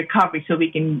quicker recovery, so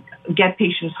we can get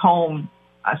patients home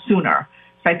sooner.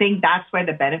 So I think that's where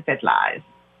the benefit lies.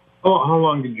 How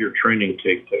long did your training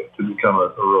take to become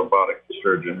a robotic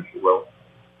surgeon, if you will?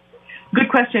 Good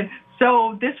question.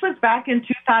 So this was back in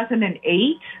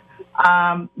 2008.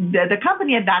 The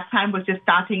company at that time was just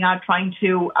starting out, trying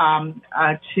to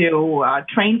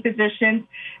train physicians,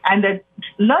 and the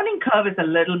learning curve is a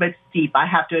little bit steep, I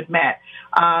have to admit.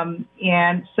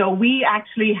 And so we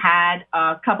actually had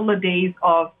a couple of days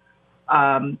of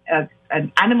an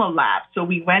animal lab. So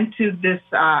we went to this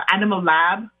animal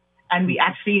lab, and we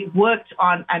actually worked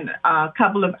on a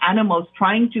couple of animals,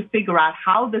 trying to figure out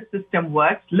how the system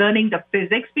works, learning the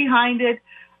physics behind it,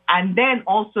 and then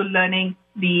also learning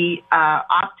the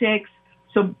optics.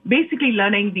 So basically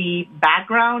learning the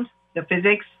background, the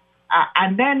physics,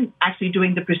 and then actually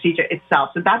doing the procedure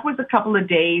itself. So that was a couple of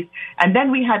days. And then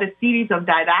we had a series of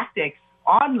didactics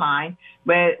online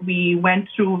where we went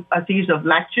through a series of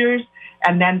lectures,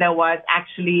 and then there was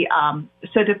actually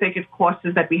certificate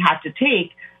courses that we had to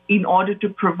take in order to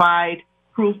provide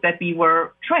proof that we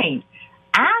were trained.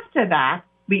 After that,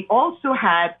 we also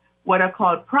had what are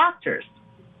called proctors.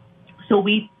 So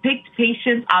we picked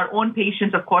patients, our own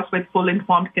patients, of course, with full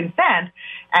informed consent.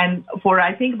 And for,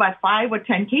 I think, about 5 or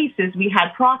 10 cases, we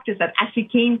had proctors that actually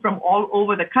came from all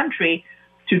over the country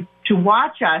to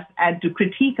watch us and to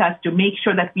critique us, to make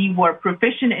sure that we were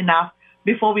proficient enough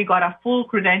before we got our full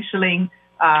credentialing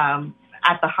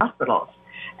at the hospitals.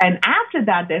 And after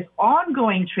that, there's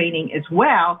ongoing training as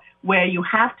well, where you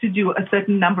have to do a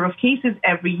certain number of cases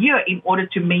every year in order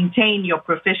to maintain your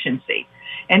proficiency.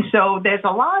 And so there's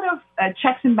a lot of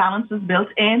checks and balances built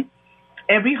in.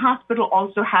 Every hospital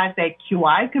also has their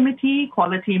QI committee,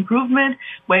 quality improvement,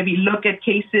 where we look at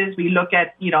cases, we look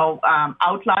at,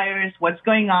 outliers, what's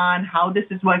going on, how this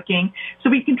is working, so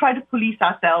we can try to police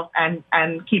ourselves and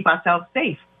keep ourselves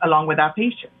safe along with our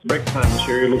patients. Break time is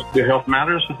here. You're listening to Health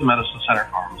Matters with the Medicine Center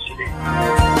Pharmacy.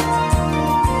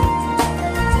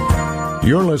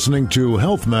 You're listening to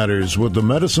Health Matters with the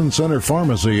Medicine Center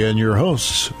Pharmacy and your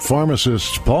hosts,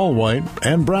 pharmacists Paul White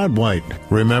and Brad White.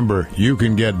 Remember, you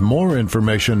can get more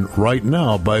information right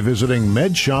now by visiting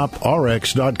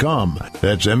medshoprx.com.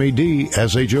 That's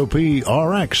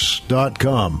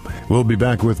medshop.rx.com. We'll be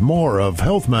back with more of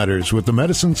Health Matters with the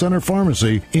Medicine Center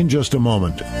Pharmacy in just a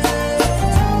moment.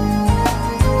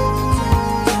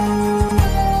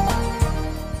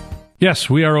 Yes,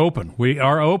 we are open. We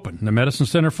are open. The Medicine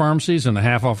Center pharmacies and the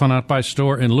Half Off and Out By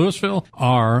store in Louisville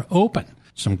are open.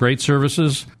 Some great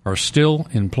services are still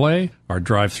in play. Our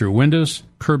drive-through windows,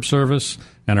 curb service,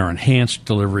 and our enhanced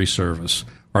delivery service.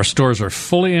 Our stores are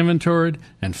fully inventoried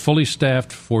and fully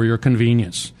staffed for your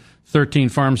convenience. 13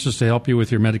 pharmacists to help you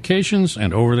with your medications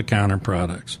and over-the-counter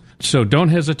products. So don't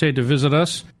hesitate to visit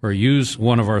us or use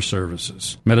one of our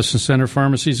services. Medicine Center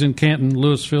Pharmacies in Canton,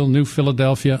 Louisville, New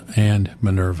Philadelphia, and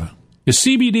Minerva. Is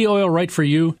CBD oil right for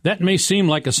you? That may seem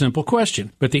like a simple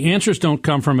question, but the answers don't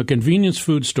come from a convenience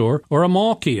food store or a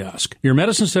mall kiosk. Your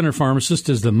Medicine Center pharmacist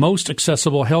is the most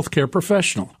accessible healthcare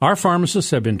professional. Our pharmacists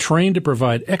have been trained to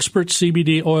provide expert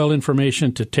CBD oil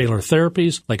information to tailor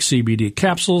therapies like CBD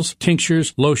capsules,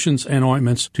 tinctures, lotions, and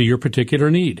ointments to your particular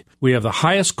need. We have the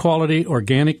highest quality,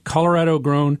 organic,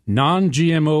 Colorado-grown,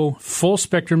 non-GMO,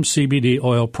 full-spectrum CBD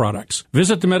oil products.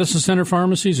 Visit the Medicine Center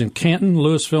pharmacies in Canton,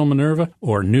 Louisville, Minerva,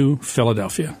 or New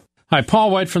Philadelphia. Hi,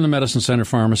 Paul White from the Medicine Center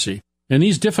Pharmacy. In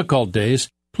these difficult days,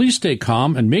 please stay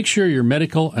calm and make sure your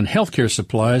medical and healthcare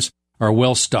supplies are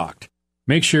well stocked.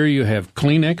 Make sure you have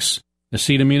Kleenex,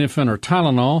 acetaminophen or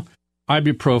Tylenol,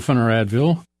 ibuprofen or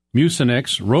Advil,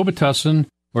 Mucinex, Robitussin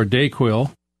or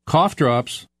Dayquil, cough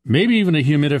drops, maybe even a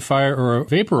humidifier or a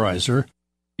vaporizer.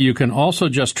 You can also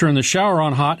just turn the shower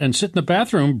on hot and sit in the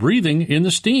bathroom breathing in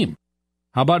the steam.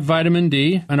 How about vitamin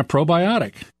D and a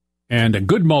probiotic? And a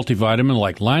good multivitamin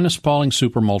like Linus Pauling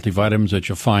Super Multivitamins that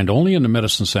you'll find only in the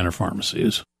Medicine Center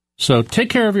pharmacies. So take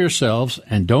care of yourselves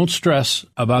and don't stress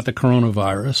about the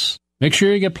coronavirus. Make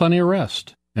sure you get plenty of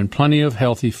rest and plenty of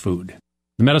healthy food.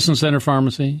 The Medicine Center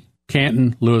Pharmacy,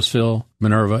 Canton, Louisville,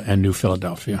 Minerva, and New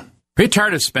Philadelphia. Are you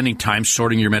tired of spending time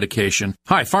sorting your medication?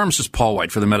 Hi, pharmacist Paul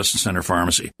White for the Medicine Center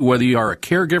Pharmacy. Whether you are a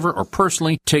caregiver or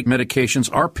personally take medications,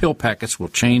 our pill packets will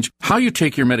change how you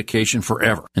take your medication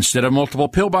forever. Instead of multiple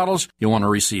pill bottles, you'll want to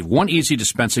receive one easy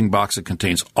dispensing box that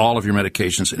contains all of your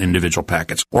medications in individual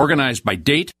packets. Organized by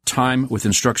date, time, with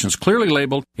instructions clearly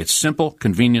labeled, it's simple,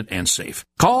 convenient, and safe.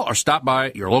 Call or stop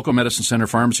by your local Medicine Center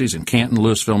pharmacies in Canton,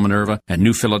 Louisville, Minerva, and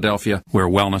New Philadelphia, where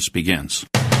wellness begins.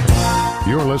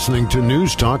 You're listening to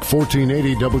News Talk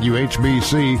 1480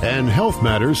 WHBC and Health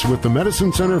Matters with the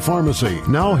Medicine Center Pharmacy.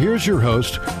 Now here's your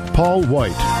host, Paul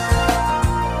White.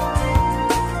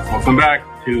 Welcome back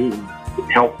to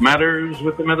Health Matters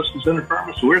with the Medicine Center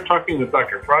Pharmacy. We're talking with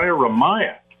Dr.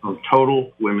 Ramaiah from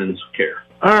Total Women's Care.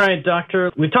 All right,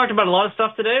 doctor. We've talked about a lot of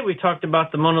stuff today. We talked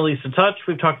about the Mona Lisa Touch.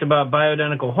 We've talked about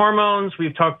bioidentical hormones.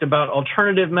 We've talked about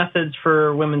alternative methods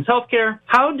for women's health care.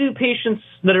 How do patients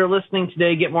that are listening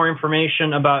today get more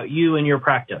information about you and your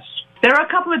practice? There are a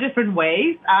couple of different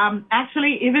ways.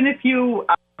 Actually, even if you,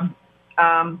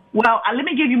 let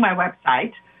me give you my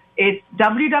website. It's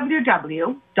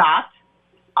www.R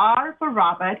for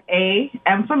Robert, A,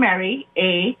 M for Mary,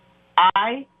 A,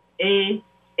 I, A,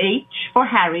 H for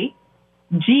Harry,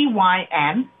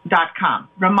 GYN.com,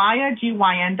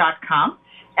 RamaiahGYN.com,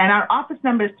 and our office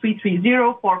number is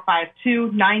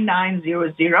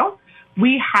 330-452-9900.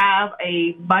 We have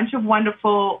a bunch of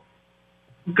wonderful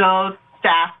girls,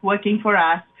 staff working for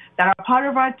us that are part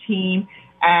of our team,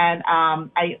 and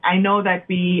I know that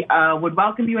we would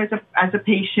welcome you as a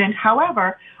patient.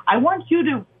 However, I want you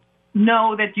to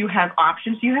know that you have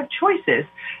options, you have choices,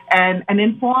 and an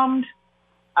informed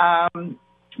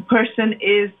person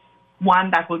is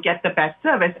one that will get the best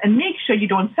service, and make sure you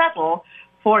don't settle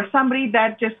for somebody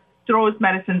that just throws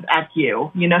medicines at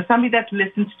you, somebody that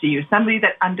listens to you, somebody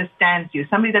that understands you,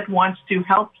 somebody that wants to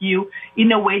help you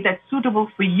in a way that's suitable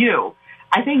for you.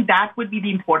 I think that would be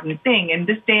the important thing. In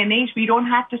this day and age, we don't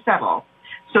have to settle.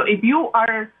 So if your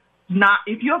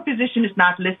physician is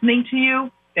not listening to you,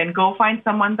 then go find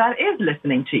someone that is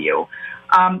listening to you.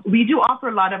 We do offer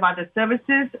a lot of other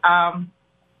services.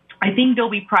 I think, though,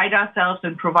 we pride ourselves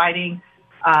in providing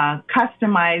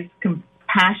customized,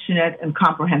 compassionate, and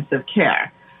comprehensive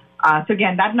care. So,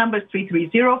 again, that number is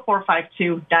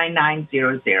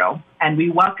 330-452-9900. And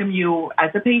we welcome you as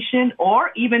a patient,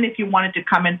 or even if you wanted to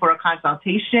come in for a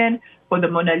consultation for the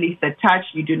Mona Lisa Touch,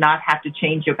 you do not have to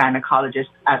change your gynecologist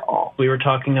at all. We were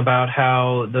talking about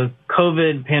how the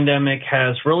COVID pandemic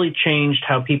has really changed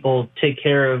how people take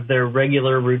care of their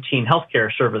regular routine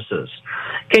healthcare services.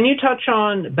 Can you touch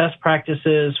on best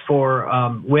practices for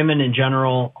women in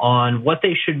general on what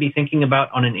they should be thinking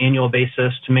about on an annual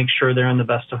basis to make sure they're in the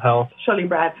best of health? Surely,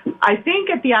 Brad. I think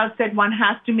at the outset, one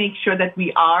has to make sure that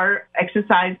we are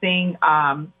exercising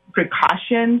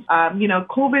precautions.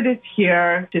 COVID is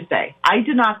here to stay. I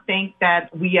do not think that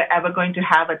we are ever going to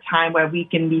have a time where we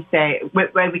can say,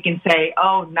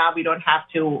 oh, now we don't have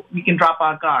to, we can drop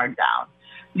our guard down.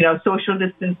 Social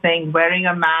distancing, wearing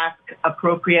a mask,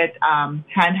 appropriate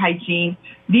hand hygiene.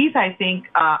 These, I think,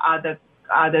 are the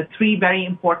three very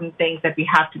important things that we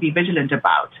have to be vigilant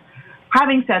about.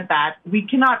 Having said that, we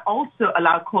cannot also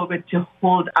allow COVID to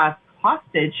hold us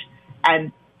hostage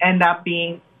and end up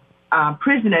being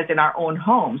prisoners in our own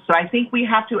homes. So I think we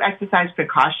have to exercise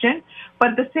precaution, but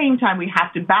at the same time, we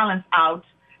have to balance out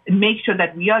and make sure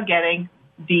that we are getting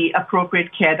the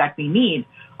appropriate care that we need.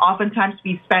 Oftentimes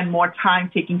we spend more time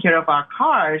taking care of our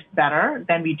cars better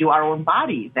than we do our own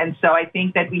bodies. And so I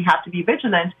think that we have to be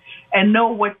vigilant and know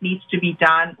what needs to be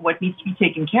done, what needs to be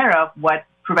taken care of, what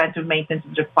preventive maintenance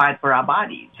is required for our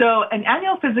bodies. So an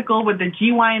annual physical with the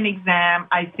GYN exam,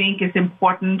 I think, is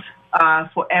important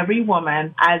for every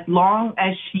woman, as long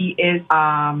as she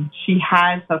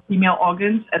has her female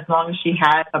organs, as long as she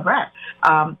has a breast.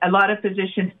 A lot of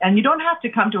physicians, and you don't have to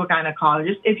come to a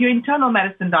gynecologist. If your internal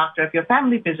medicine doctor, if your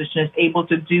family physician is able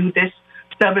to do this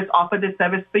service, offer this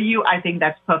service for you, I think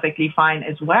that's perfectly fine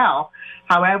as well.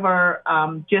 However,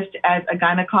 just as a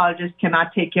gynecologist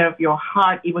cannot take care of your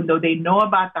heart, even though they know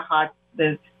about the heart,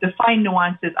 the fine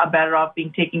nuances are better off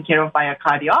being taken care of by a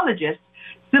cardiologist.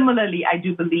 Similarly, I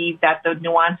do believe that the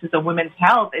nuances of women's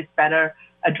health is better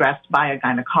addressed by a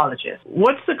gynecologist.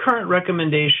 What's the current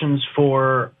recommendations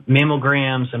for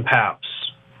mammograms and PAPs?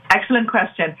 Excellent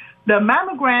question. The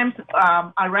mammograms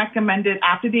are recommended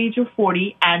after the age of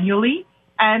 40 annually,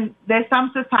 and there's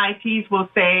some societies will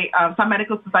say, some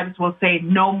medical societies will say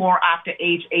no more after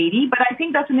age 80, but I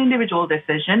think that's an individual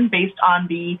decision based on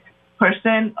the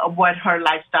person, what her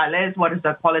lifestyle is, what is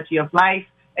her quality of life,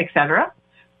 etc.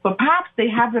 For PAPs, they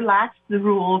have relaxed the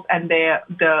rules, and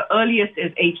the earliest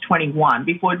is age 21.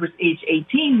 Before it was age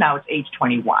 18, now it's age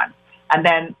 21. And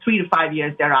then 3 to 5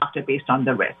 years thereafter based on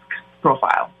the risk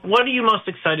profile. What are you most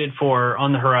excited for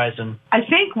on the horizon? I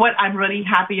think what I'm really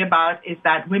happy about is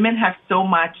that women have so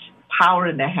much power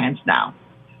in their hands now.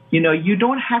 You know, you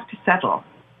don't have to settle.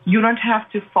 You don't have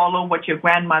to follow what your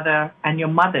grandmother and your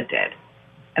mother did.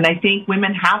 And I think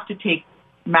women have to take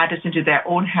matters into their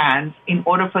own hands in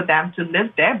order for them to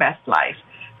live their best life,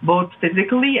 both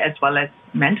physically as well as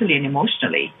mentally and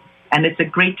emotionally. And it's a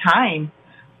great time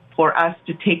for us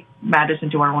to take matters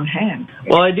into our own hands.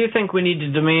 Well, I do think we need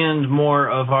to demand more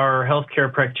of our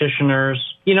healthcare practitioners.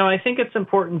 You know, I think it's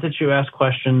important that you ask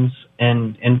questions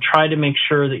and try to make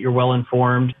sure that you're well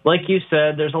informed. Like you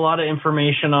said, there's a lot of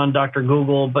information on Dr.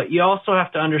 Google, but you also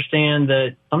have to understand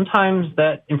that sometimes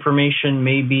that information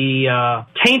may be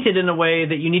tainted in a way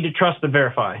that you need to trust but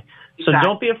verify. So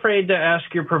don't be afraid to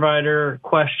ask your provider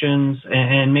questions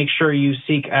and make sure you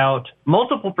seek out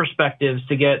multiple perspectives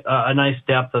to get a nice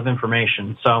depth of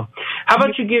information. So how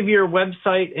about you give your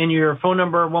website and your phone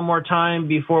number one more time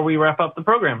before we wrap up the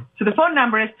program? So the phone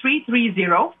number is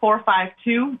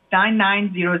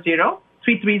 330-452-9900,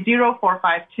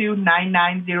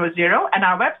 330-452-9900, and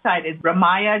our website is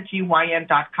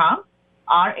RamaiahGYN.com,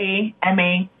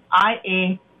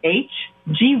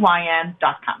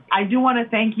 RamaiahGYN.com. I do want to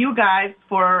thank you guys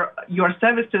for your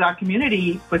service to our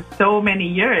community for so many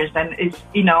years, and it's,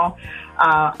 you know,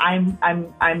 I'm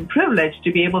privileged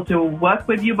to be able to work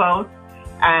with you both,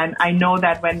 and I know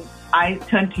that when I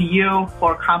turn to you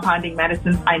for compounding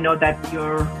medicines, I know that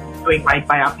you're doing right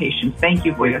by our patients. Thank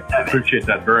you for your service. Appreciate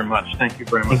that very much. Thank you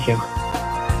very much. Thank you.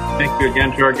 Thank you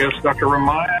again to our guest, Dr.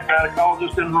 Ramaiah,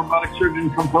 gynecologist and robotic surgeon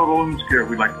from Total Women's Care.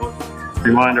 We'd like to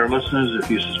remind our listeners,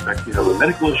 if you suspect you have a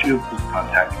medical issue, please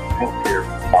contact your healthcare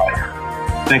provider.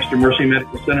 Thanks to Mercy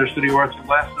Medical Center, Studio Arts in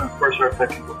Glass, and of course our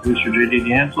technical producer, J.D.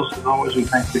 DeAngelis. As always, we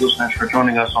thank you listeners for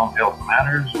joining us on Health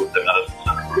Matters with the Medicine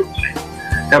Center Group.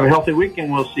 Have a healthy week,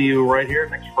 and we'll see you right here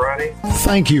next Friday.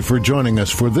 Thank you for joining us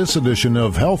for this edition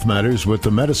of Health Matters with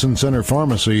the Medicine Center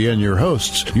Pharmacy and your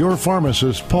hosts, your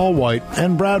pharmacists Paul White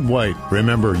and Brad White.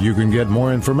 Remember, you can get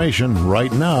more information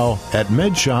right now at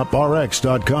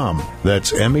medshoprx.com.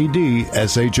 That's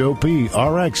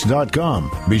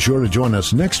medshop.rx.com. Be sure to join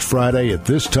us next Friday at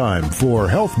this time for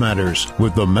Health Matters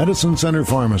with the Medicine Center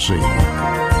Pharmacy.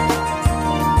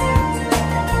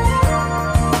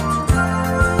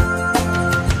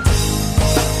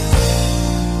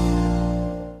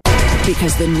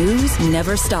 Because the news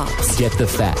never stops. Get the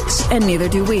facts. And neither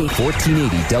do we.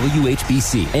 1480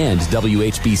 WHBC and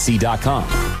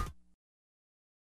WHBC.com.